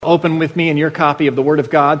Open with me in your copy of the Word of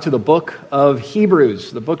God to the book of Hebrews.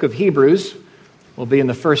 The book of Hebrews will be in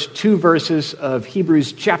the first two verses of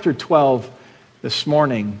Hebrews chapter 12 this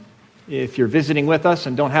morning. If you're visiting with us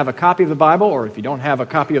and don't have a copy of the Bible, or if you don't have a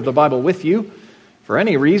copy of the Bible with you for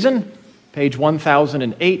any reason, page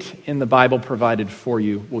 1008 in the Bible provided for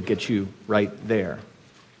you will get you right there.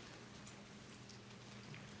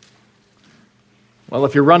 Well,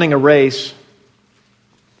 if you're running a race,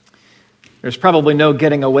 there's probably no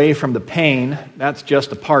getting away from the pain. That's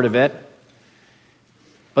just a part of it.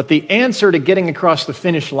 But the answer to getting across the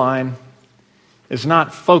finish line is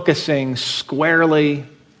not focusing squarely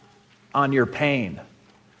on your pain,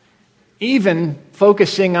 even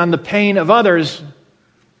focusing on the pain of others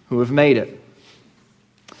who have made it.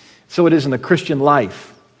 So it is in the Christian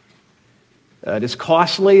life. It is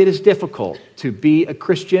costly, it is difficult to be a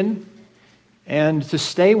Christian and to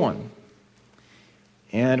stay one.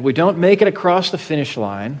 And we don't make it across the finish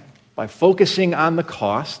line by focusing on the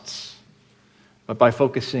costs, but by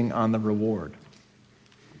focusing on the reward.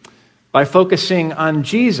 By focusing on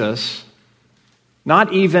Jesus,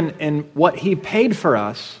 not even in what he paid for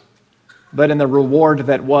us, but in the reward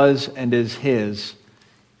that was and is his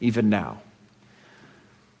even now.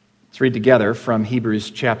 Let's read together from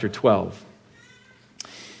Hebrews chapter 12.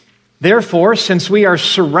 Therefore, since we are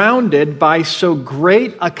surrounded by so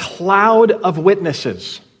great a cloud of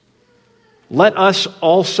witnesses, let us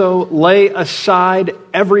also lay aside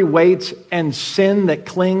every weight and sin that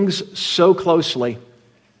clings so closely,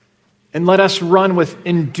 and let us run with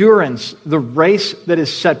endurance the race that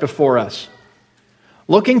is set before us,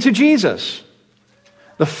 looking to Jesus,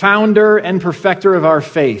 the founder and perfecter of our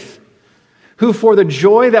faith, who for the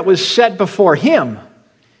joy that was set before him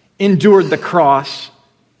endured the cross,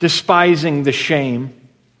 despising the shame,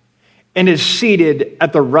 and is seated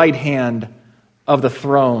at the right hand of the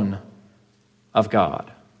throne of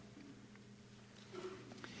God.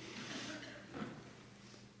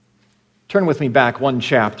 Turn with me back one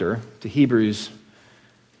chapter to Hebrews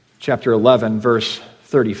chapter 11, verse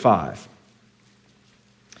 35.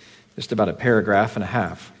 Just about a paragraph and a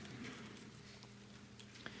half.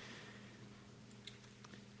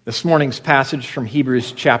 This morning's passage from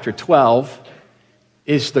Hebrews chapter 12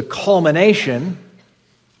 is the culmination,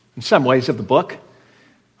 in some ways, of the book,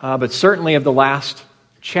 but certainly of the last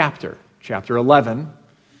chapter. Chapter 11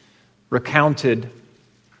 recounted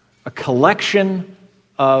a collection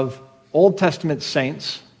of Old Testament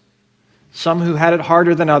saints, some who had it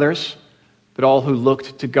harder than others, but all who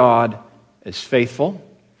looked to God as faithful.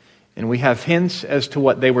 And we have hints as to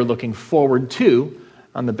what they were looking forward to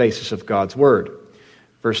on the basis of God's Word.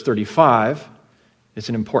 Verse 35 is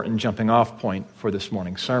an important jumping-off point for this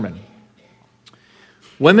morning's sermon.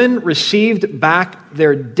 Women received back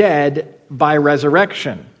their dead by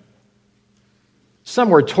resurrection. Some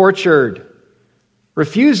were tortured,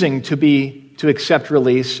 refusing to accept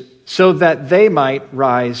release so that they might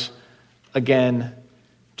rise again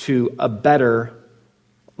to a better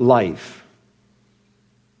life.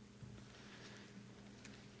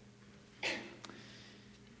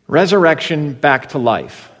 Resurrection back to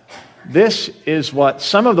life. This is what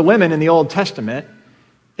some of the women in the Old Testament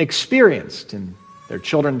experienced in their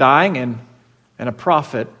children dying and a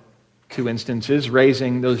prophet, two instances,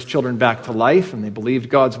 raising those children back to life, and they believed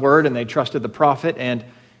God's word and they trusted the prophet, and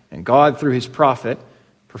God, through his prophet,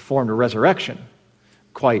 performed a resurrection.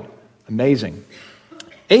 Quite amazing.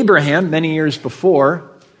 Abraham, many years before,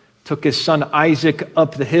 took his son Isaac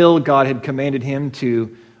up the hill. God had commanded him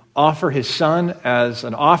to offer his son as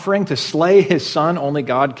an offering, to slay his son. Only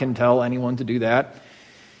God can tell anyone to do that.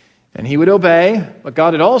 And he would obey, but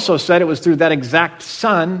God had also said it was through that exact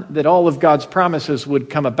son that all of God's promises would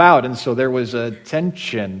come about. And so there was a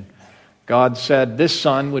tension. God said this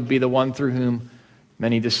son would be the one through whom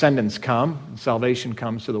many descendants come, and salvation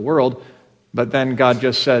comes to the world. But then God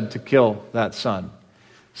just said to kill that son.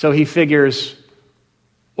 So he figures,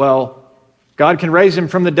 well, God can raise him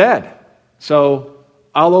from the dead. So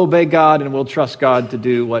I'll obey God and we'll trust God to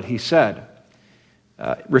do what he said.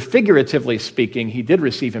 Figuratively speaking, he did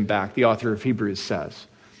receive him back, the author of Hebrews says,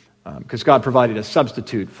 because God provided a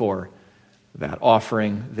substitute for that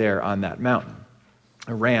offering there on that mountain.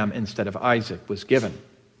 A ram instead of Isaac was given.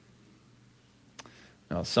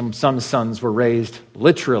 Now, some sons were raised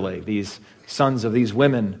literally, these sons of these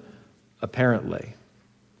women, apparently.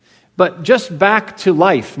 But just back to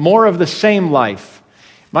life, more of the same life.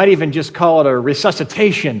 Might even just call it a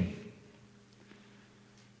resuscitation.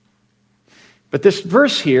 But this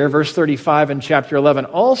verse here, verse 35 in chapter 11,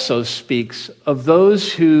 also speaks of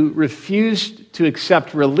those who refused to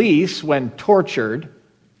accept release when tortured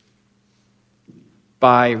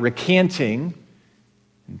by recanting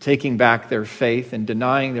and taking back their faith and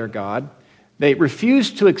denying their God. They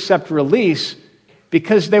refused to accept release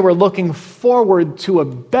because they were looking forward to a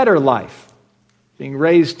better life, being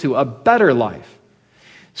raised to a better life.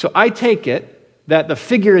 So I take it that the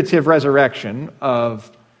figurative resurrection of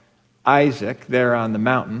Isaac there on the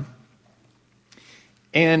mountain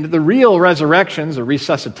and the real resurrections or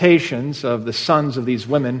resuscitations of the sons of these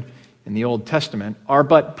women in the Old Testament are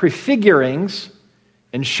but prefigurings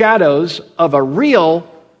and shadows of a real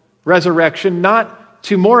resurrection, not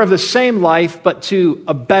to more of the same life, but to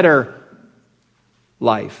a better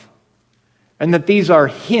life. And that these are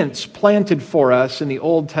hints planted for us in the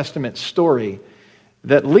Old Testament story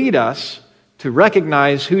that lead us to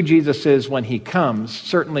recognize who Jesus is when he comes,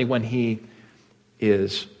 certainly when he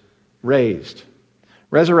is raised.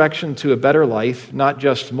 Resurrection to a better life, not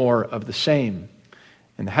just more of the same.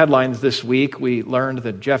 In the headlines this week, we learned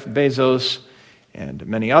that Jeff Bezos and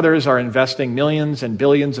many others are investing millions and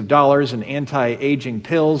billions of dollars in anti-aging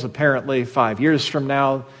pills. Apparently, 5 years from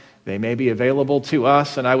now, they may be available to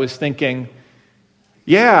us. And I was thinking,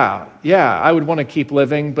 yeah, I would want to keep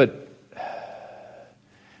living, but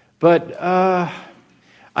I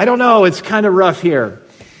don't know. It's kind of rough here.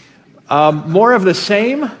 More of the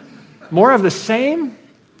same? More of the same?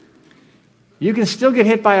 You can still get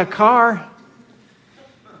hit by a car.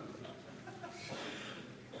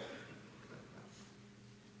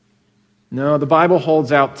 No, the Bible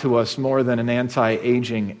holds out to us more than an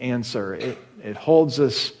anti-aging answer. It holds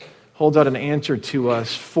out an answer to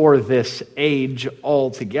us for this age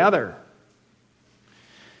altogether.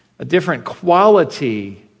 A different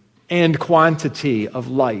quality and quantity of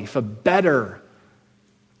life, a better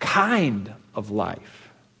kind of life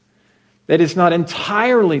that is not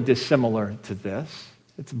entirely dissimilar to this.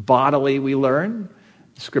 It's bodily, we learn.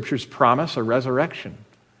 The Scriptures promise a resurrection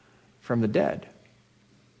from the dead.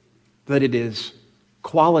 But it is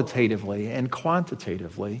qualitatively and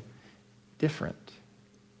quantitatively different.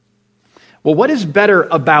 Well, what is better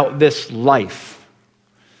about this life?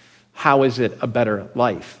 How is it a better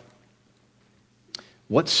life?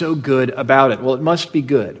 What's so good about it? Well, it must be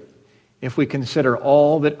good if we consider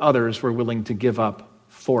all that others were willing to give up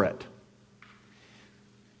for it.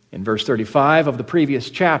 In verse 35 of the previous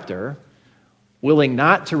chapter, willing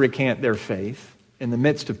not to recant their faith in the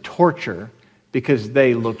midst of torture because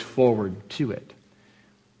they looked forward to it.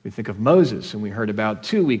 We think of Moses, and we heard about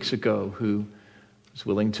 2 weeks ago, who was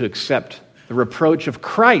willing to accept the reproach of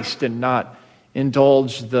Christ and not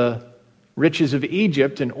indulge the riches of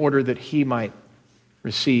Egypt in order that he might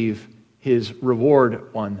receive his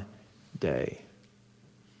reward one day.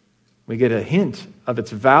 We get a hint of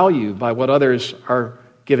its value by what others are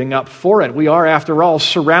giving up for it. We are, after all,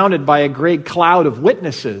 surrounded by a great cloud of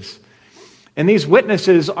witnesses. And these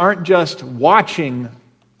witnesses aren't just watching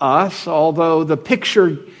us, although the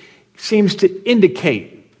picture seems to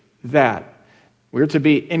indicate that. We're to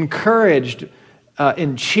be encouraged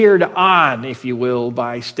and cheered on, if you will,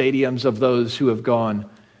 by stadiums of those who have gone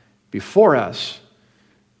before us.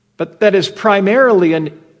 But that is primarily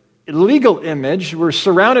an legal image. We're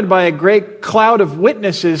surrounded by a great cloud of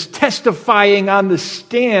witnesses testifying on the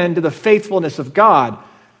stand to the faithfulness of God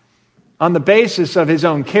on the basis of his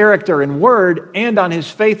own character and word and on his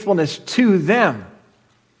faithfulness to them.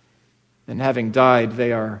 And having died,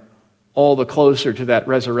 they are all the closer to that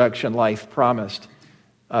resurrection life promised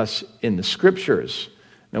us in the Scriptures.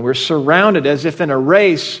 Now we're surrounded as if in a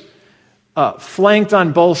race, flanked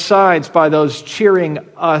on both sides by those cheering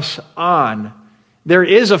us on. There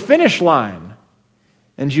is a finish line,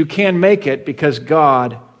 and you can make it because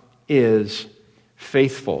God is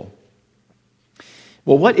faithful.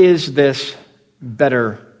 Well, what is this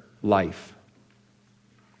better life?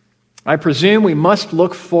 I presume we must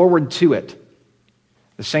look forward to it.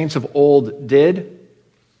 The saints of old did.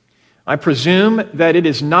 I presume that it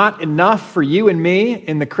is not enough for you and me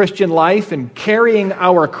in the Christian life and carrying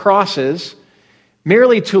our crosses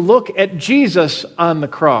merely to look at Jesus on the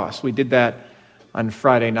cross. We did that on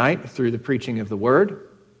Friday night through the preaching of the Word.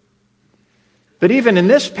 But even in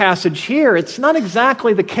this passage here, it's not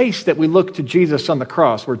exactly the case that we look to Jesus on the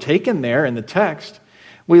cross. We're taken there in the text.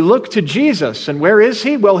 We look to Jesus, and where is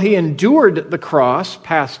he? Well, he endured the cross,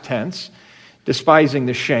 past tense, despising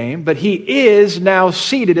the shame, but he is now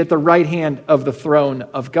seated at the right hand of the throne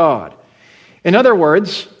of God. In other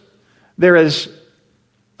words, there is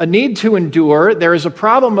a need to endure. There is a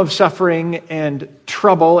problem of suffering and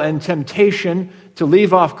trouble and temptation to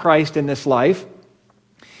leave off Christ in this life.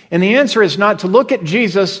 And the answer is not to look at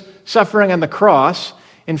Jesus suffering on the cross.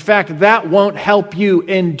 In fact, that won't help you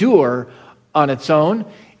endure on its own.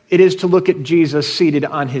 it is to look at Jesus seated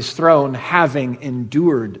on his throne, having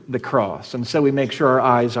endured the cross. And so we make sure our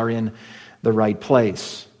eyes are in the right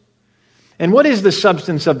place. And what is the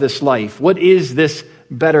substance of this life? What is this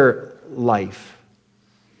better life?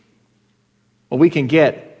 Well, we can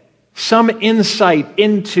get some insight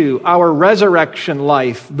into our resurrection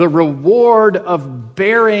life, the reward of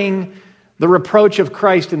bearing the reproach of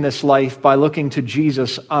Christ in this life by looking to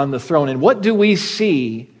Jesus on the throne. And what do we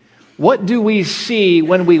see? What do we see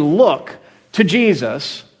when we look to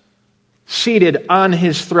Jesus seated on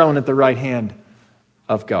his throne at the right hand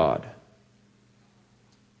of God?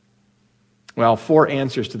 Well, 4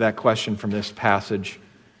 answers to that question from this passage.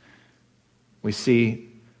 We see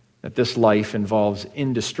that this life involves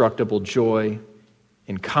indestructible joy,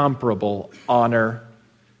 incomparable honor,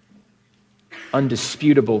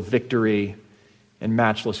 undisputable victory, and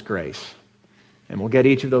matchless grace. And we'll get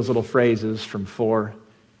each of those little phrases from 4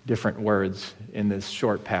 different words in this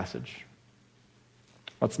short passage.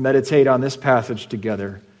 Let's meditate on this passage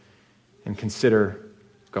together and consider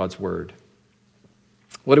God's word.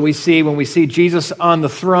 What do we see when we see Jesus on the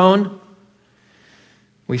throne?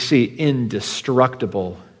 We see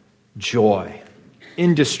indestructible joy.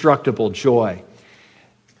 Indestructible joy.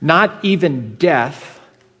 Not even death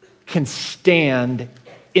can stand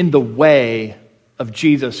in the way of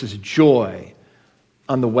Jesus' joy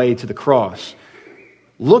on the way to the cross.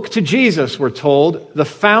 Look to Jesus, we're told, the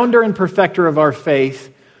founder and perfecter of our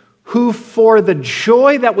faith, who for the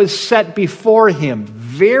joy that was set before him,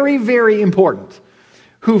 very, very important,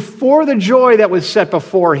 who for the joy that was set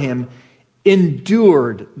before him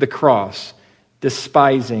endured the cross,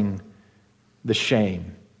 despising the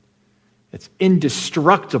shame. It's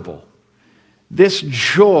indestructible. This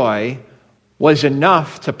joy was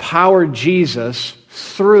enough to power Jesus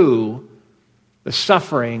through the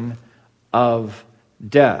suffering of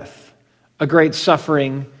death. A great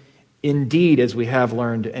suffering indeed, as we have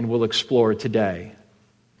learned and will explore today.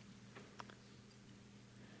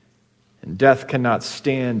 And death cannot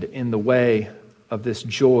stand in the way of this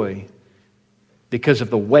joy because of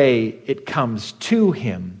the way it comes to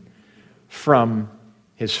him from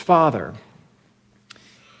his Father.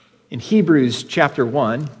 In Hebrews chapter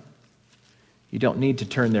 1, you don't need to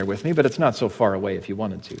turn there with me, but it's not so far away if you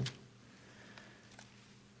wanted to.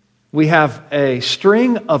 We have a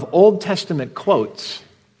string of Old Testament quotes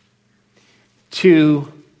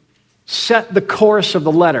to set the course of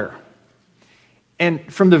the letter.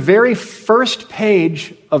 And from the very first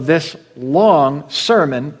page of this long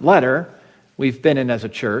sermon letter we've been in as a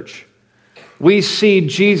church, we see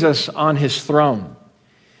Jesus on his throne.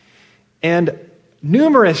 And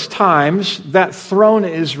numerous times that throne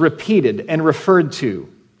is repeated and referred to.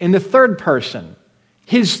 In the third person,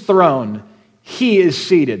 his throne, he is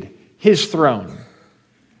seated, his throne.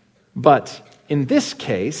 But in this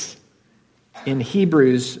case, in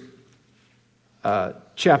Hebrews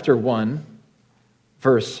chapter 1,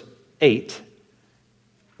 verse 8,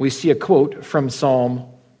 we see a quote from Psalm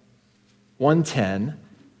 110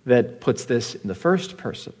 that puts this in the first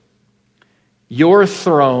person. Your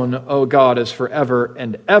throne, O God, is forever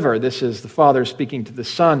and ever. This is the Father speaking to the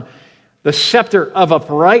Son. The scepter of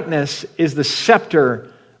uprightness is the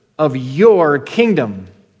scepter of your kingdom.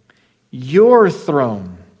 Your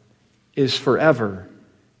throne is forever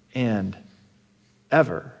and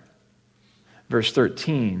ever. Verse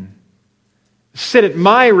 13. Sit at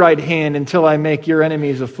my right hand until I make your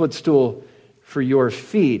enemies a footstool for your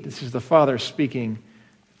feet. This is the Father speaking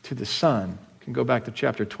to the Son. You can go back to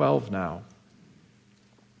chapter 12 now.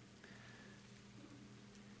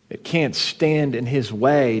 It can't stand in his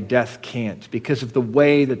way, death can't, because of the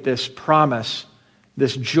way that this promise,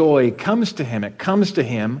 this joy comes to him. It comes to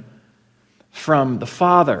him from the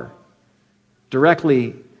Father,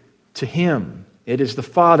 directly to him. It is the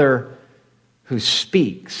Father who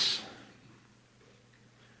speaks.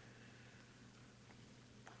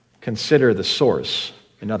 Consider the source,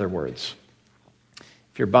 in other words.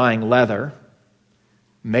 If you're buying leather,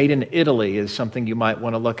 made in Italy is something you might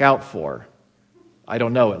want to look out for. I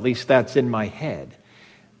don't know, at least that's in my head.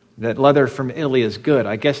 That leather from Italy is good.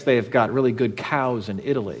 I guess they've got really good cows in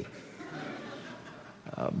Italy.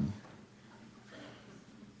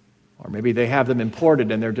 Or maybe they have them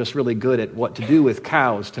imported and they're just really good at what to do with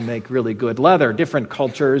cows to make really good leather. Different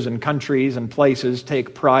cultures and countries and places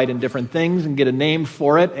take pride in different things and get a name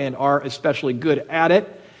for it and are especially good at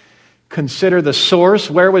it. Consider the source.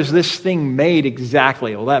 Where was this thing made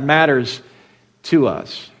exactly? Well, that matters to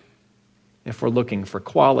us if we're looking for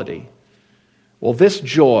quality. Well, this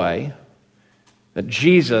joy that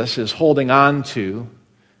Jesus is holding on to,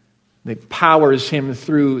 that powers him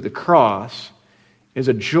through the cross, is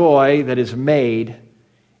a joy that is made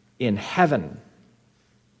in heaven.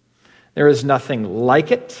 There is nothing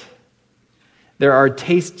like it. There are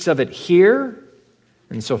tastes of it here,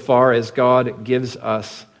 insofar as God gives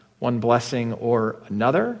us one blessing or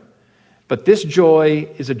another. But this joy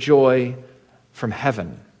is a joy from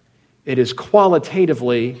heaven. It is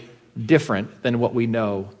qualitatively different than what we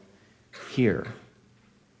know here.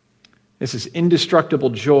 This is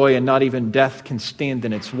indestructible joy, and not even death can stand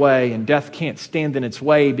in its way. And death can't stand in its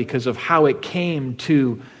way because of how it came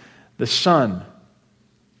to the Son.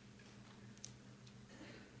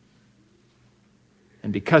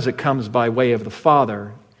 And because it comes by way of the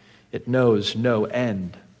Father, it knows no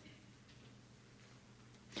end.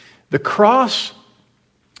 The cross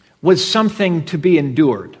was something to be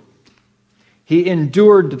endured. He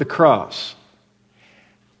endured the cross.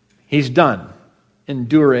 He's done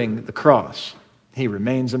enduring the cross. He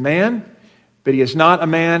remains a man, but he is not a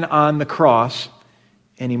man on the cross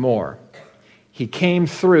anymore. He came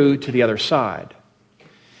through to the other side.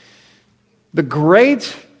 The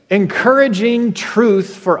great encouraging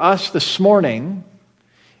truth for us this morning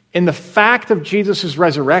in the fact of Jesus'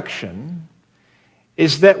 resurrection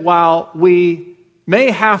is that while we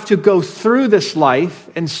may have to go through this life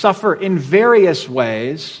and suffer in various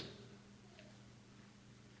ways,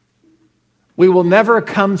 we will never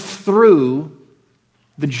come through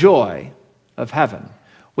the joy of heaven.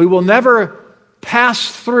 We will never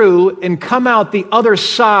pass through and come out the other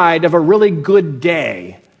side of a really good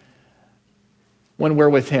day when we're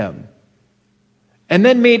with Him, and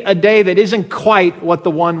then meet a day that isn't quite what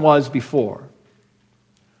the one was before.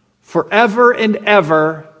 Forever and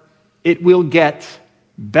ever, it will get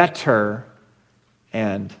better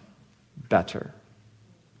and better.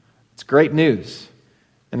 It's great news,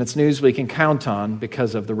 and it's news we can count on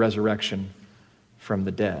because of the resurrection from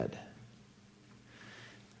the dead.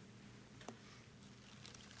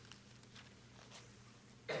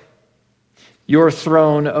 Your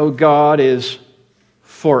throne, O God, is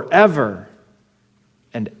forever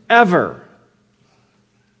and ever.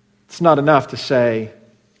 It's not enough to say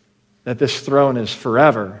that this throne is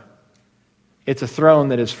forever. It's a throne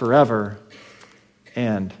that is forever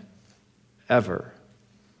and ever.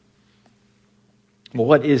 Well,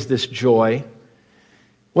 what is this joy?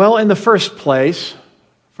 Well, in the first place,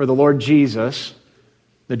 for the Lord Jesus,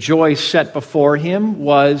 the joy set before Him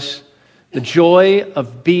was the joy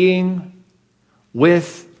of being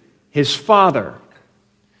with His Father.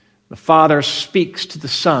 The Father speaks to the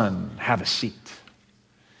Son, "Have a seat."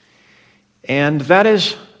 And that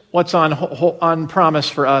is what's on promise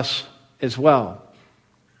for us as well.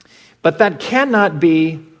 But that cannot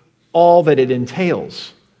be all that it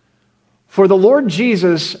entails. For the Lord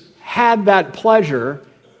Jesus had that pleasure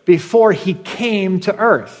before He came to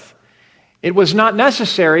earth. It was not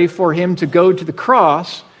necessary for Him to go to the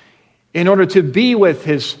cross in order to be with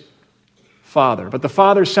His Father. But the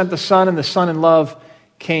Father sent the Son, and the Son in love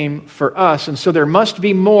came for us. And so there must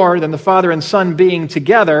be more than the Father and Son being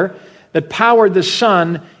together that powered the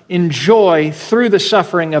Son in joy through the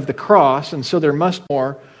suffering of the cross. And so there must be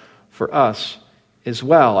more for us as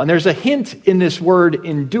well. And there's a hint in this word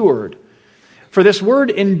endured. For this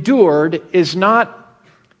word endured is not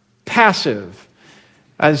passive,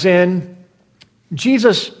 as in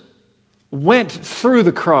Jesus went through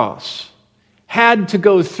the cross, had to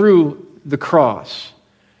go through the cross.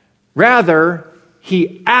 Rather,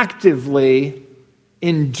 He actively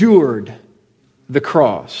endured the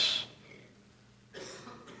cross.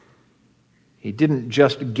 He didn't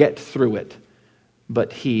just get through it,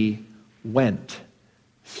 but He went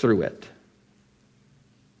through it.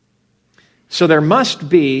 So there must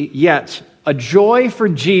be yet a joy for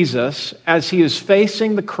Jesus as He is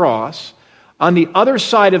facing the cross, on the other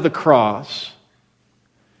side of the cross,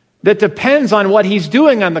 that depends on what He's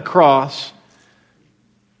doing on the cross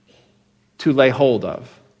to lay hold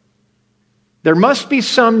of. There must be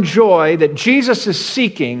some joy that Jesus is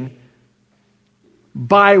seeking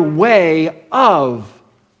by way of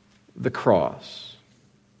the cross.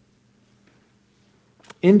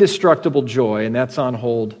 Indestructible joy, and that's on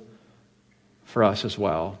hold for us as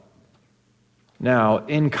well. Now,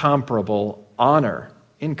 incomparable honor.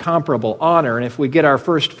 Incomparable honor. And if we get our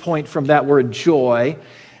first point from that word joy,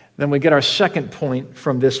 then we get our second point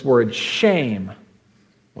from this word shame,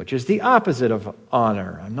 which is the opposite of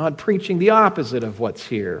honor. I'm not preaching the opposite of what's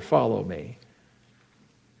here. Follow me.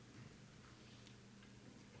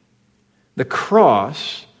 The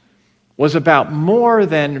cross was about more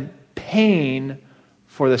than pain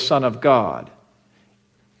for the Son of God.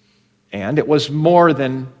 And it was more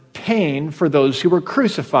than pain for those who were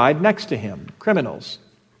crucified next to Him, criminals.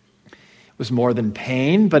 It was more than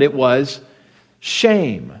pain, but it was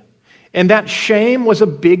shame. And that shame was a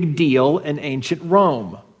big deal in ancient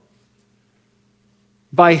Rome.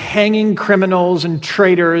 By hanging criminals and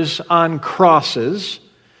traitors on crosses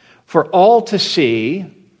for all to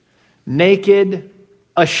see, naked,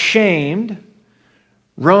 ashamed,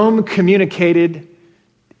 Rome communicated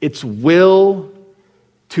its will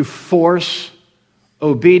to force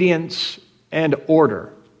obedience and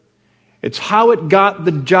order. It's how it got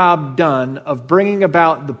the job done of bringing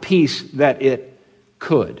about the peace that it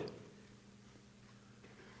could.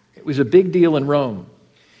 It was a big deal in Rome.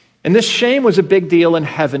 And this shame was a big deal in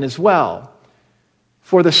heaven as well.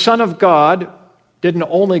 For the Son of God didn't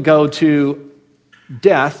only go to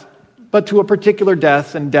death, but to a particular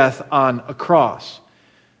death, and death on a cross.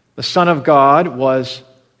 The Son of God was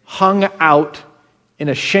hung out in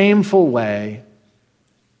a shameful way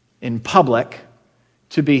in public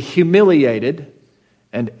to be humiliated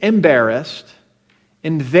and embarrassed,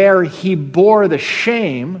 and there he bore the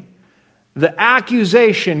shame, the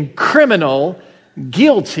accusation, criminal,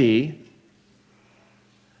 guilty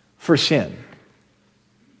for sin.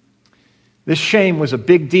 This shame was a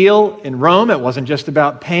big deal in Rome. It wasn't just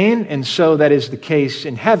about pain, and so that is the case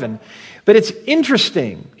in heaven. But it's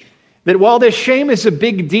interesting that while this shame is a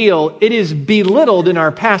big deal, it is belittled in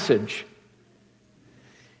our passage.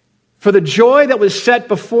 For the joy that was set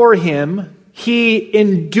before him, he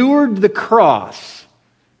endured the cross,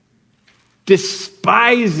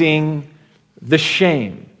 despising the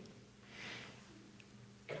shame.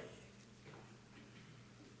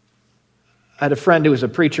 I had a friend who was a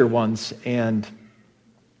preacher once, and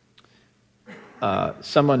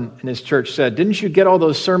someone in his church said, "Didn't you get all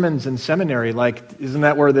those sermons in seminary? Like, isn't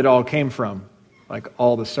that where that all came from? Like,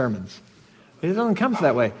 all the sermons." It doesn't come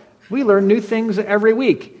that way. We learn new things every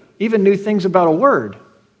week, even new things about a word.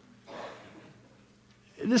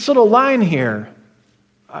 This little line here,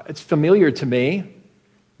 it's familiar to me.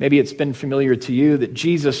 Maybe it's been familiar to you that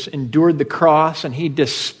Jesus endured the cross and he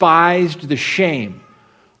despised the shame.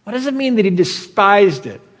 What does it mean that he despised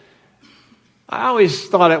it? I always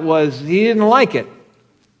thought it was he didn't like it.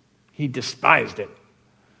 He despised it.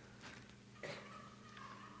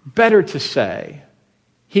 Better to say,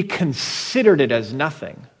 he considered it as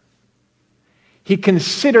nothing. He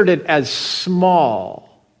considered it as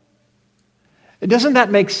small. Doesn't that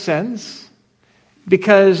make sense?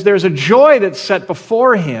 Because there's a joy that's set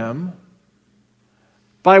before him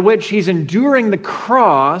by which he's enduring the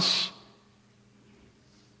cross.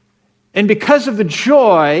 And because of the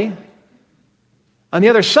joy on the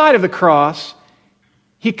other side of the cross,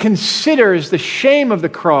 he considers the shame of the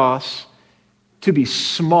cross to be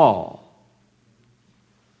small.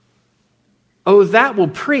 Oh, that will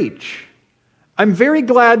preach. I'm very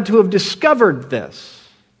glad to have discovered this.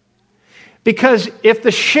 Because if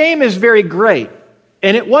the shame is very great,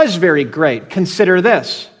 and it was very great, consider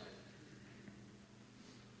this.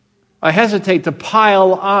 I hesitate to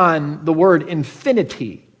pile on the word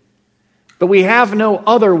infinity, but we have no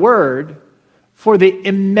other word for the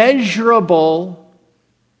immeasurable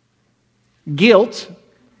guilt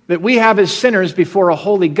that we have as sinners before a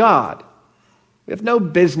holy God. We have no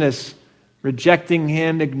business rejecting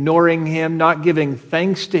him, ignoring him, not giving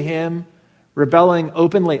thanks to him, rebelling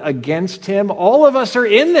openly against him. All of us are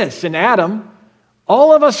in this in Adam.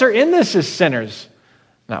 All of us are in this as sinners.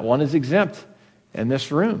 Not one is exempt in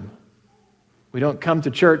this room. We don't come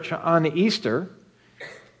to church on Easter,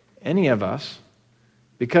 any of us,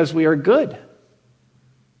 because we are good,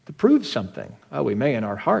 to prove something. Oh, we may in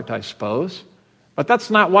our heart, I suppose. But that's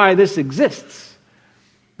not why this exists.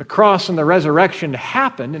 The cross and the resurrection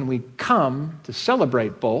happened, and we come to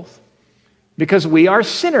celebrate both because we are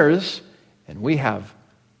sinners and we have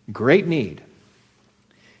great need.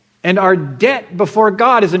 And our debt before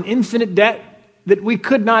God is an infinite debt that we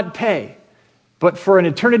could not pay, but for an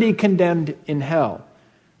eternity condemned in hell.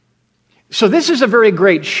 So this is a very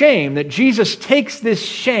great shame that Jesus takes this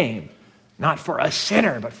shame, not for a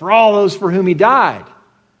sinner, but for all those for whom he died.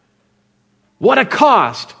 What a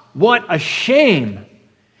cost! What a shame!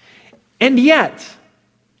 And yet,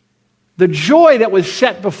 the joy that was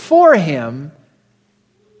set before him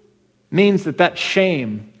means that that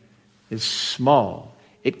shame is small.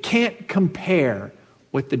 It can't compare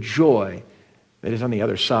with the joy that is on the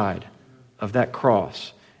other side of that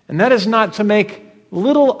cross. And that is not to make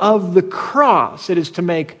little of the cross. It is to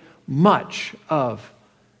make much of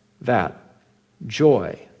that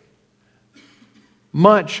joy.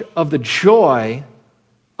 Much of the joy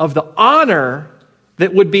of the honor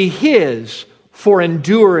that would be his for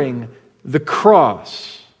enduring the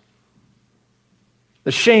cross.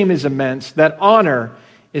 The shame is immense. That honor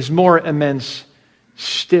is more immense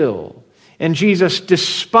still. And Jesus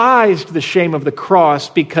despised the shame of the cross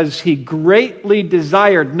because he greatly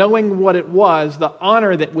desired, knowing what it was, the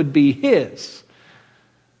honor that would be his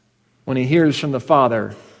when he hears from the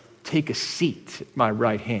Father, "Take a seat at my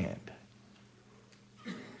right hand."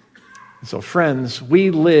 And so, friends, we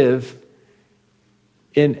live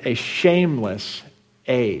in a shameless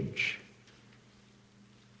age.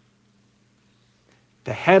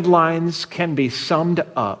 The headlines can be summed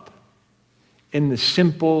up in the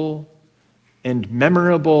simple and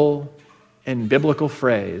memorable and biblical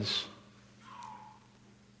phrase,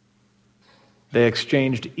 they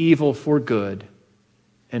exchanged evil for good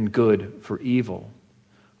and good for evil,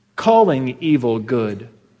 calling evil good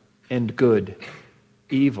and good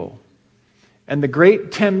evil. And the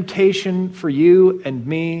great temptation for you and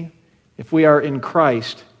me, if we are in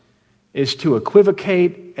Christ, is to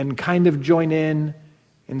equivocate and kind of join in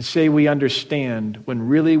and say we understand when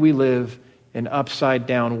really we live in an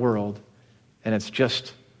upside-down world, and it's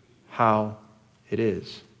just how it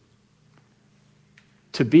is.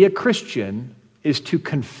 To be a Christian is to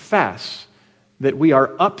confess that we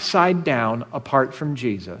are upside down apart from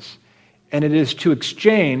Jesus, and it is to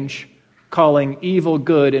exchange calling evil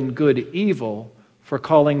good and good evil for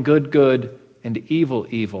calling good good and evil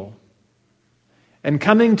evil. And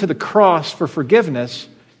coming to the cross for forgiveness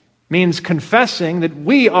means confessing that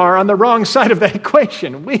we are on the wrong side of that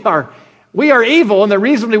equation. We are evil, and the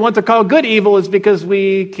reason we want to call good evil is because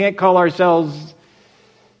we can't call ourselves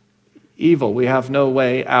evil. We have no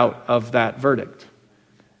way out of that verdict.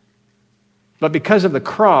 But because of the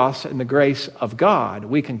cross and the grace of God,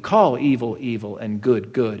 we can call evil evil and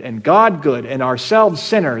good good, and God good, and ourselves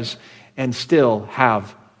sinners, and still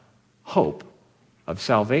have hope of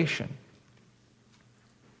salvation.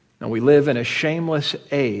 Now, we live in a shameless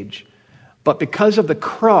age, but because of the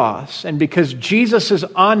cross and because Jesus is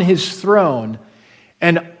on his throne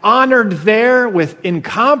and honored there with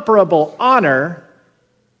incomparable honor,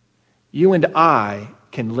 you and I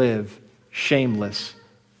can live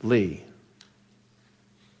shamelessly.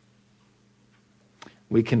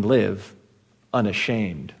 We can live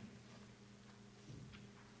unashamed.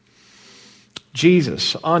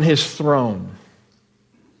 Jesus on his throne,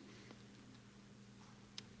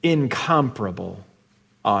 incomparable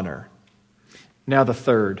honor. Now the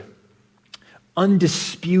third,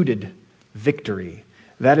 undisputed victory.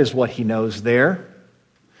 That is what he knows there.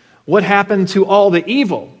 What happened to all the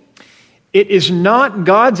evil? It is not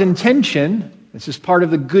God's intention, this is part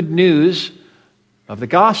of the good news of the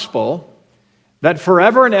gospel, that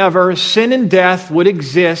forever and ever sin and death would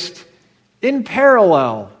exist in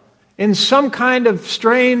parallel, in some kind of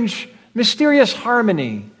strange, mysterious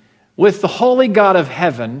harmony with the holy God of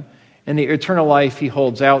heaven and the eternal life he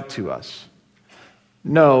holds out to us.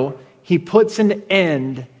 No, he puts an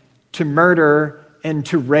end to murder and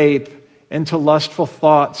to rape and to lustful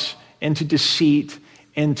thoughts and to deceit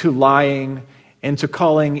and to lying and to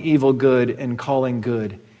calling evil good and calling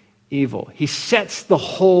good evil. He sets the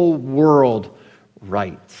whole world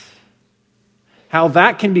right. How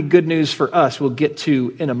that can be good news for us, we'll get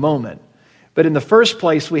to in a moment. But in the first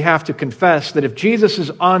place, we have to confess that if Jesus is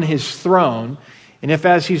on his throne, and if,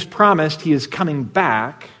 as he's promised, he is coming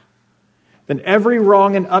back, then every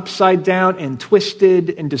wrong and upside down and twisted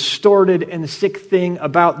and distorted and sick thing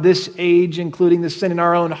about this age, including the sin in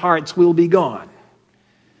our own hearts, will be gone.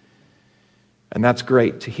 And that's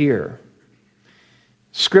great to hear.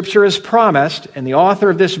 Scripture has promised, and the author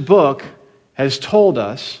of this book has told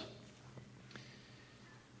us,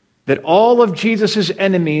 that all of Jesus'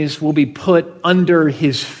 enemies will be put under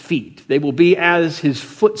his feet. They will be as his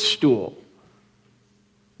footstool.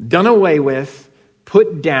 Done away with,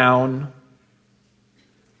 put down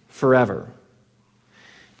forever.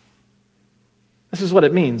 This is what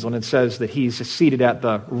it means when it says that he's seated at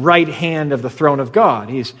the right hand of the throne of God.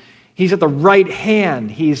 He's at the right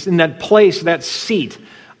hand. He's in that place, that seat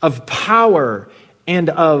of power and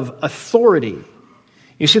of authority.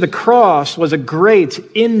 You see, the cross was a great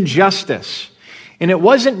injustice. And it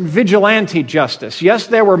wasn't vigilante justice. Yes,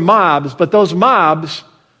 there were mobs, but those mobs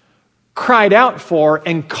cried out for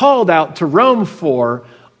and called out to Rome for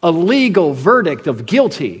a legal verdict of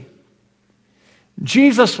guilty.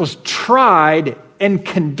 Jesus was tried and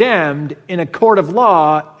condemned in a court of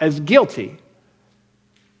law as guilty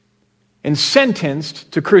and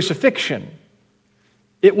sentenced to crucifixion.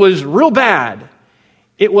 It was real bad.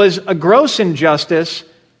 It was a gross injustice,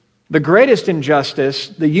 the greatest injustice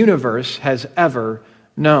the universe has ever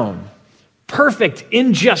known. Perfect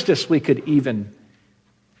injustice, we could even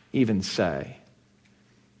say.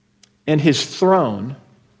 And his throne,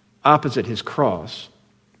 opposite his cross,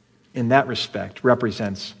 in that respect,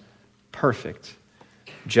 represents perfect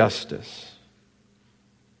justice.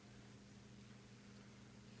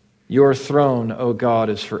 Your throne, O God,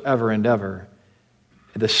 is forever and ever.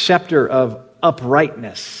 The scepter of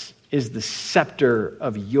uprightness is the scepter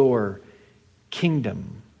of your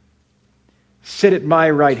kingdom. Sit at my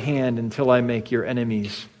right hand until I make your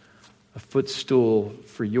enemies a footstool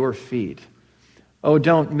for your feet. Oh,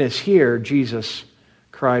 don't mishear. Jesus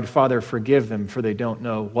cried, Father, forgive them, for they don't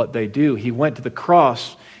know what they do. He went to the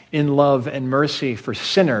cross in love and mercy for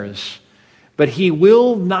sinners, but he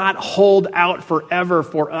will not hold out forever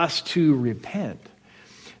for us to repent.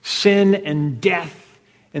 Sin and death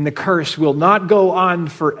and the curse will not go on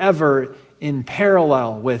forever in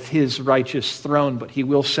parallel with his righteous throne, but he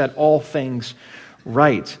will set all things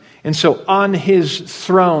right. And so on his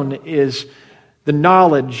throne is the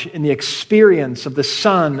knowledge and the experience of the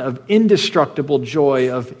Son, of indestructible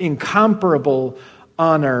joy, of incomparable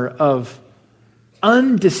honor, of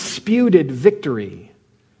undisputed victory.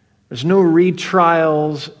 There's no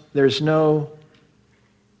retrials, there's no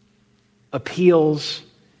appeals.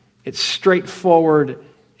 It's straightforward,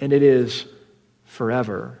 and it is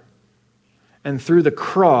forever. And through the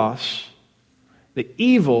cross, the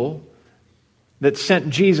evil that sent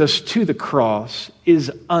Jesus to the cross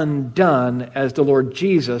is undone as the Lord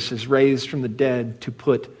Jesus is raised from the dead to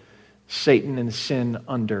put Satan and sin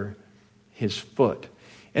under his foot.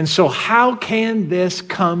 And so how can this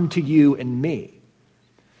come to you and me?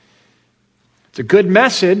 It's a good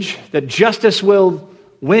message that justice will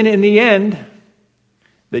win in the end.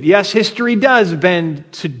 That yes, history does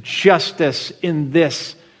bend to justice in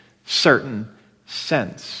this certain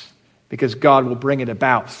sense, because God will bring it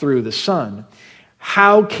about through the Son.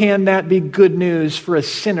 How can that be good news for a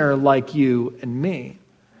sinner like you and me?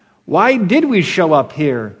 Why did we show up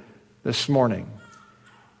here this morning?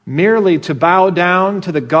 Merely to bow down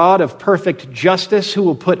to the God of perfect justice who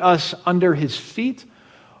will put us under his feet?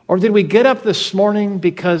 Or did we get up this morning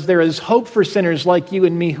because there is hope for sinners like you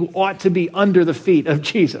and me who ought to be under the feet of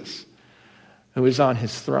Jesus, who is on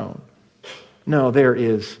his throne? No, there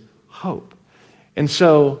is hope. And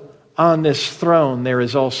so on this throne, there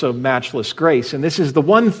is also matchless grace. And this is the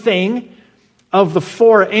one thing of the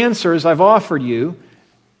four answers I've offered you.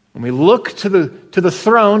 When we look to the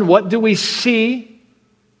throne, what do we see?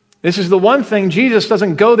 This is the one thing Jesus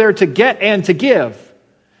doesn't go there to get and to give,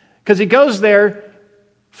 because he goes there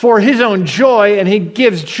for his own joy, and he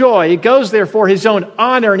gives joy. He goes there for his own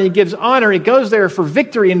honor, and he gives honor. He goes there for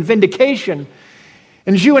victory and vindication.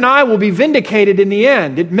 And you and I will be vindicated in the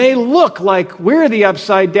end. It may look like we're the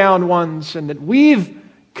upside down ones, and that we've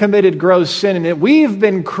committed gross sin, and that we've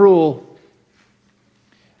been cruel.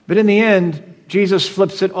 But in the end, Jesus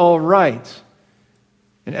flips it all right.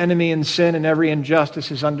 An enemy in sin and every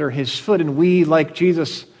injustice is under his foot, and we, like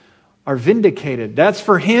Jesus, are vindicated. That's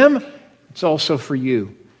for him. It's also for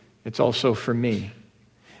you. It's also for me.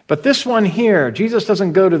 But this one here, Jesus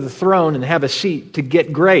doesn't go to the throne and have a seat to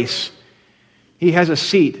get grace. He has a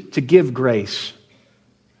seat to give grace.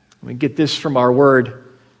 We get this from our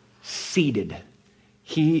word, seated.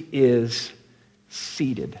 He is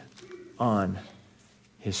seated on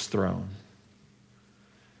his throne.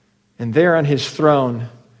 And there on his throne,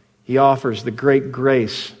 he offers the great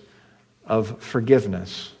grace of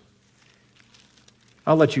forgiveness.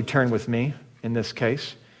 I'll let you turn with me in this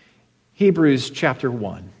case. Hebrews chapter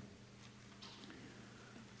 1.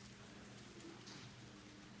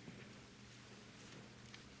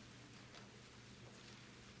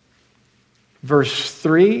 Verse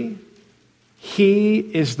 3, he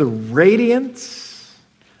is the radiance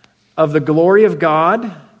of the glory of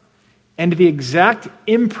God and the exact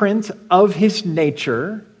imprint of his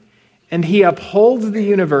nature, and he upholds the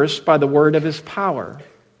universe by the word of his power.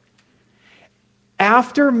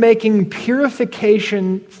 After making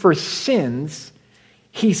purification for sins,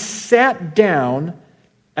 he sat down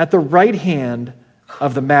at the right hand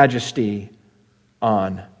of the Majesty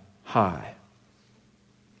on high.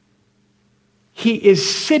 He is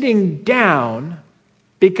sitting down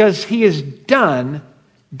because he is done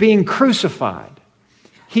being crucified.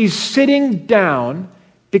 He's sitting down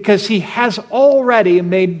because he has already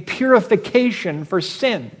made purification for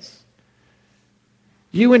sins.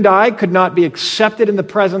 You and I could not be accepted in the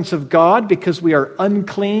presence of God because we are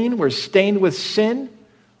unclean, we're stained with sin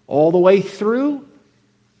all the way through.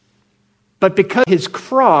 But because his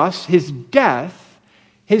cross, his death,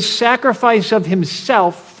 his sacrifice of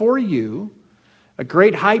himself for you, a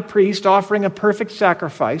great high priest offering a perfect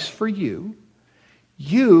sacrifice for you,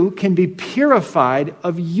 you can be purified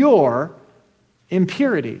of your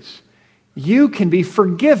impurities. You can be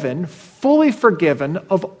forgiven, fully forgiven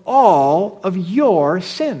of all of your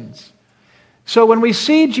sins. So when we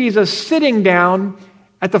see Jesus sitting down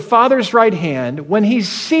at the Father's right hand, when he's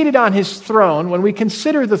seated on his throne, when we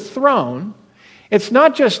consider the throne, it's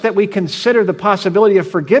not just that we consider the possibility of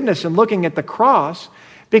forgiveness and looking at the cross,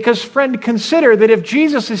 because, friend, consider that if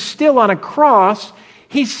Jesus is still on a cross,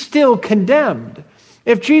 he's still condemned.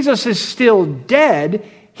 If Jesus is still dead,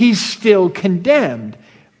 he's still condemned.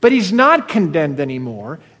 But he's not condemned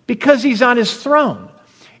anymore because he's on his throne.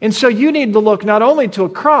 And so you need to look not only to a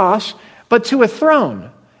cross, but to a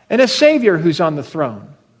throne and a Savior who's on the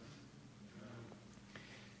throne.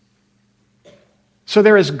 So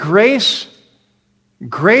there is grace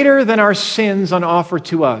greater than our sins on offer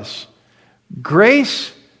to us.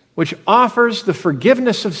 Grace which offers the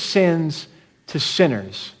forgiveness of sins to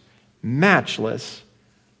sinners. Matchless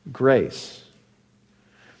grace.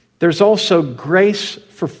 There's also grace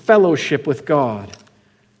for fellowship with God.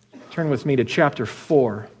 Turn with me to chapter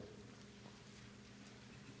 4.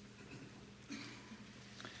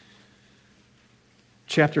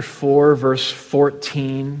 Chapter 4, verse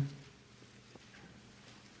 14.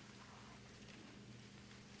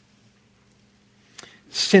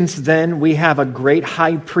 Since then we have a great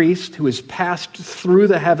high priest who has passed through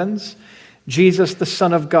the heavens, Jesus the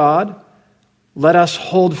Son of God. Let us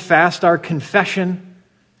hold fast our confession,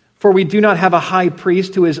 for we do not have a high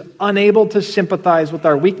priest who is unable to sympathize with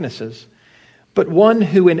our weaknesses, but one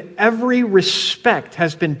who in every respect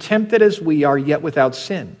has been tempted as we are, yet without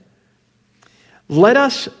sin. Let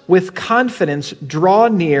us with confidence draw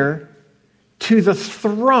near to the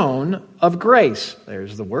throne of grace.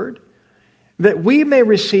 There's the word. That we may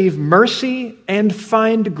receive mercy and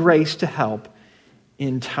find grace to help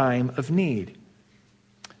in time of need.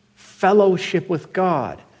 Fellowship with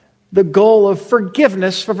God. The goal of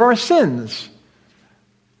forgiveness of our sins.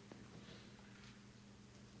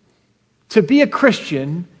 To be a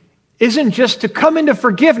Christian isn't just to come into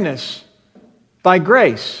forgiveness by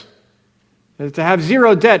grace. To have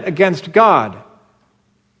zero debt against God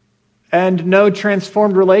and no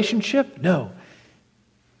transformed relationship? No.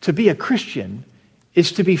 To be a Christian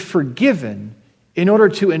is to be forgiven in order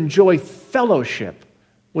to enjoy fellowship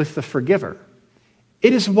with the forgiver.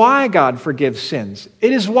 It is why God forgives sins.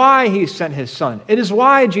 It is why he sent his Son. It is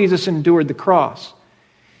why Jesus endured the cross.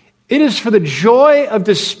 It is for the joy of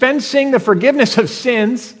dispensing the forgiveness of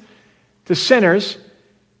sins to sinners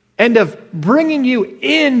and of bringing you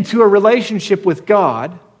into a relationship with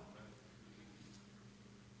God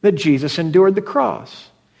that Jesus endured the cross.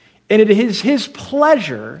 And it is his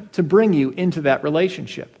pleasure to bring you into that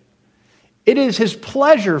relationship. It is his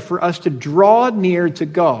pleasure for us to draw near to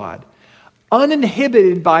God,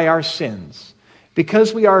 uninhibited by our sins,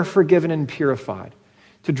 because we are forgiven and purified,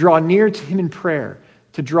 to draw near to him in prayer,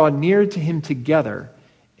 to draw near to him together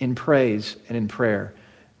in praise and in prayer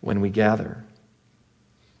when we gather.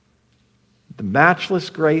 The matchless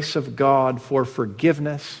grace of God for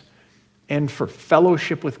forgiveness and for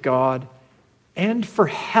fellowship with God and for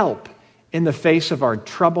help in the face of our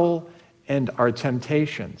trouble and our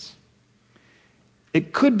temptations.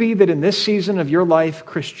 It could be that in this season of your life,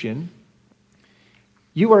 Christian,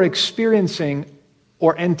 you are experiencing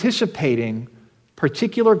or anticipating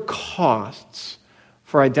particular costs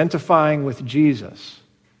for identifying with Jesus,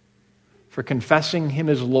 for confessing him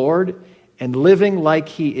as Lord and living like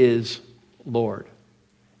he is Lord,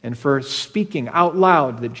 and for speaking out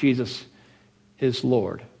loud that Jesus is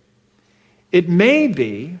Lord. It may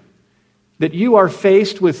be that you are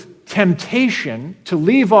faced with temptation to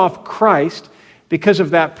leave off Christ because of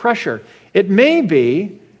that pressure. It may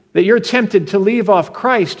be that you're tempted to leave off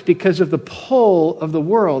Christ because of the pull of the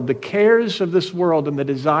world, the cares of this world and the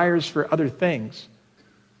desires for other things.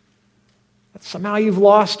 That somehow you've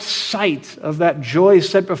lost sight of that joy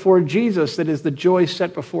set before Jesus that is the joy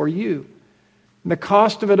set before you. And the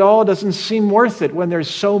cost of it all doesn't seem worth it when there's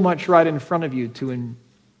so much right in front of you to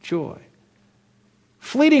enjoy.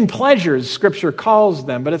 Fleeting pleasures, Scripture calls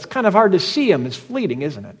them, but it's kind of hard to see them as fleeting,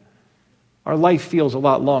 isn't it? Our life feels a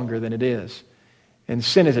lot longer than it is. And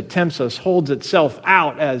sin, as it tempts us, holds itself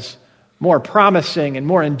out as more promising and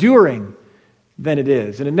more enduring than it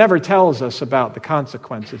is. And it never tells us about the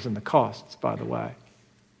consequences and the costs, by the way.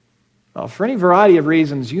 Well, for any variety of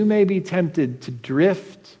reasons, you may be tempted to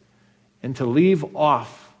drift and to leave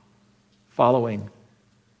off following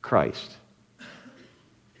Christ.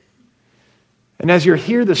 And as you're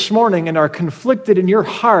here this morning and are conflicted in your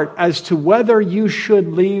heart as to whether you should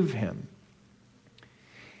leave him,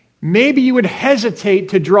 maybe you would hesitate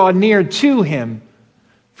to draw near to him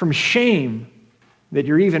from shame that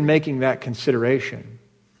you're even making that consideration.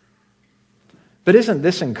 But isn't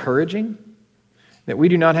this encouraging? That we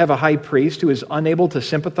do not have a high priest who is unable to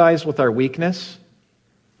sympathize with our weakness,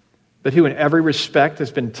 but who in every respect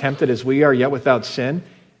has been tempted as we are, yet without sin.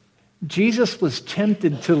 Jesus was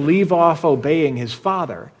tempted to leave off obeying his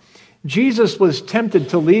Father. Jesus was tempted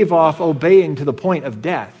to leave off obeying to the point of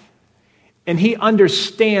death. And he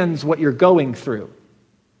understands what you're going through.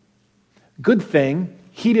 Good thing,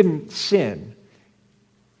 he didn't sin.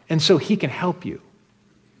 And so he can help you.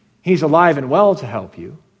 He's alive and well to help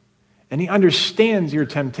you. And he understands your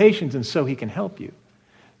temptations, and so he can help you.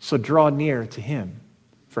 So draw near to him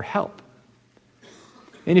for help.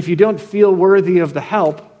 And if you don't feel worthy of the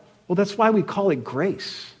help, well, that's why we call it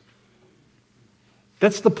grace.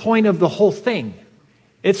 That's the point of the whole thing.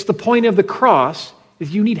 It's the point of the cross,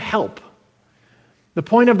 is you need help. The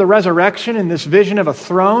point of the resurrection and this vision of a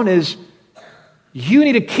throne is you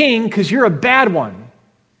need a king because you're a bad one.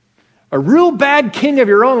 A real bad king of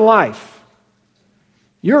your own life.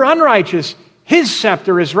 You're unrighteous. His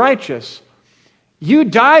scepter is righteous. You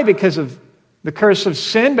die because of the curse of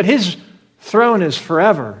sin, but his throne is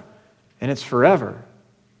forever, and it's forever.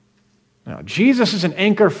 Now, Jesus is an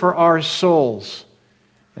anchor for our souls.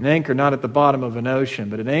 An anchor not at the bottom of an ocean,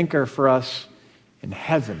 but an anchor for us in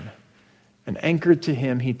heaven. An anchor to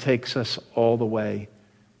him, he takes us all the way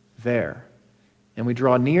there. And we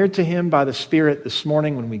draw near to him by the Spirit this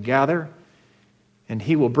morning when we gather, and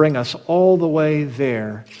he will bring us all the way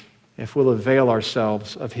there if we'll avail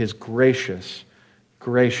ourselves of his gracious,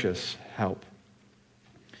 gracious help.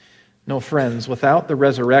 No, friends, without the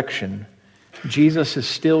resurrection, Jesus is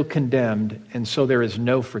still condemned, and so there is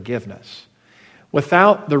no forgiveness.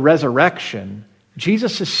 Without the resurrection,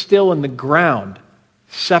 Jesus is still in the ground,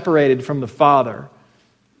 separated from the Father.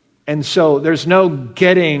 And so there's no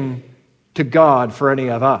getting to God for any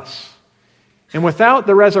of us. And without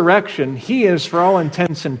the resurrection, he is, for all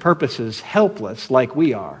intents and purposes, helpless like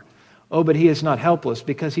we are. Oh, but he is not helpless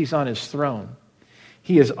because he's on his throne.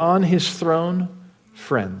 He is on his throne,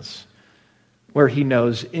 friends, where he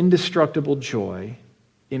knows indestructible joy,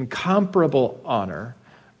 incomparable honor,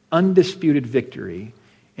 undisputed victory,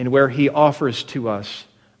 and where he offers to us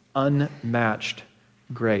unmatched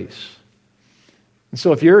grace. And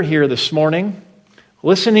so if you're here this morning,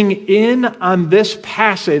 listening in on this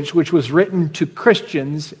passage which was written to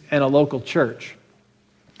Christians in a local church,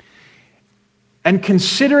 and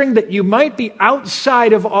considering that you might be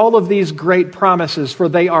outside of all of these great promises, for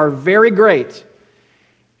they are very great,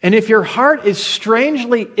 and if your heart is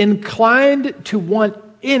strangely inclined to want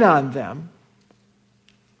in on them,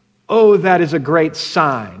 oh, that is a great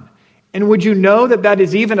sign. And would you know that that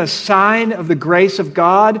is even a sign of the grace of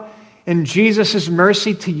God and Jesus'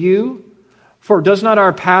 mercy to you? For does not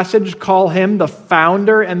our passage call him the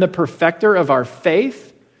founder and the perfecter of our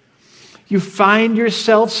faith? You find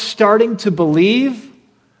yourself starting to believe.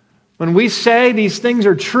 When we say these things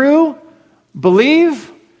are true,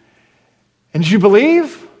 believe. And you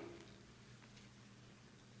believe?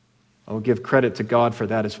 I will give credit to God for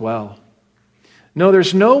that as well. No,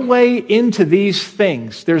 there's no way into these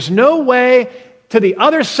things. There's no way to the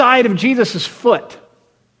other side of Jesus' foot.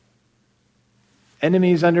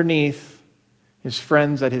 Enemies underneath, his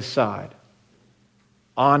friends at his side.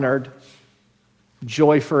 Honored,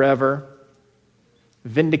 joy forever,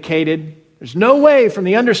 vindicated. There's no way from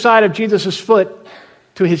the underside of Jesus' foot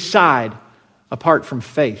to his side apart from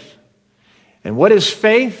faith. And what is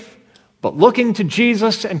faith? But looking to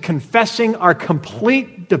Jesus and confessing our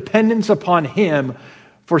complete dependence upon him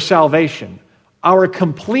for salvation. Our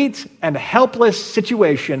complete and helpless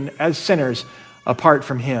situation as sinners apart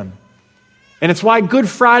from him. And it's why Good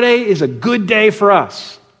Friday is a good day for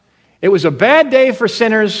us. It was a bad day for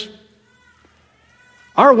sinners.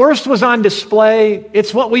 Our worst was on display.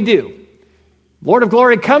 It's what we do. Lord of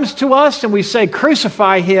glory comes to us and we say,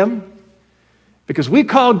 crucify him, because we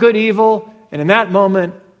call good evil, and in that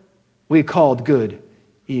moment, we called good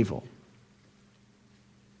evil.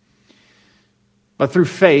 But through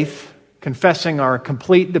faith, confessing our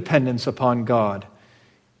complete dependence upon God,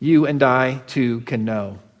 you and I too can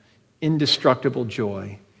know indestructible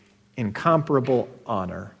joy, incomparable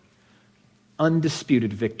honor,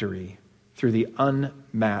 undisputed victory through the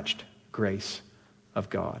unmatched grace of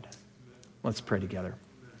God. Let's pray together.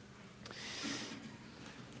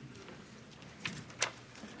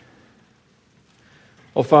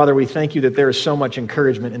 Oh, Father, we thank you that there is so much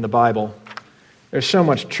encouragement in the Bible. There's so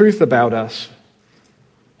much truth about us.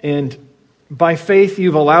 And by faith,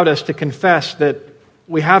 you've allowed us to confess that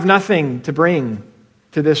we have nothing to bring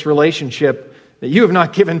to this relationship that you have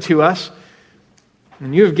not given to us.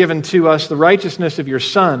 And you have given to us the righteousness of your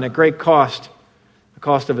Son at great cost, the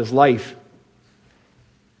cost of his life.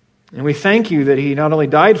 And we thank you that he not only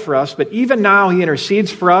died for us, but even now he intercedes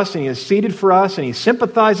for us, and he is seated for us, and he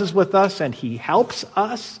sympathizes with us, and he helps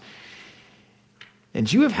us.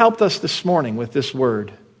 And you have helped us this morning with this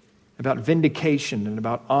word about vindication and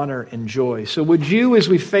about honor and joy. So would you, as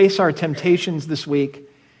we face our temptations this week,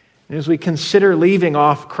 and as we consider leaving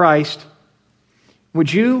off Christ,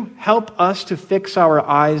 would you help us to fix our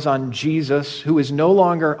eyes on Jesus, who is no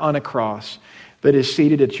longer on a cross, but is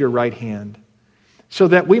seated at your right hand, so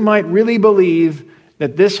that we might really believe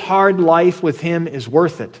that this hard life with him is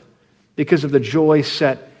worth it because of the joy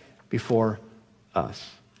set before us.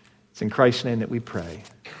 It's in Christ's name that we pray.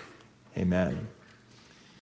 Amen.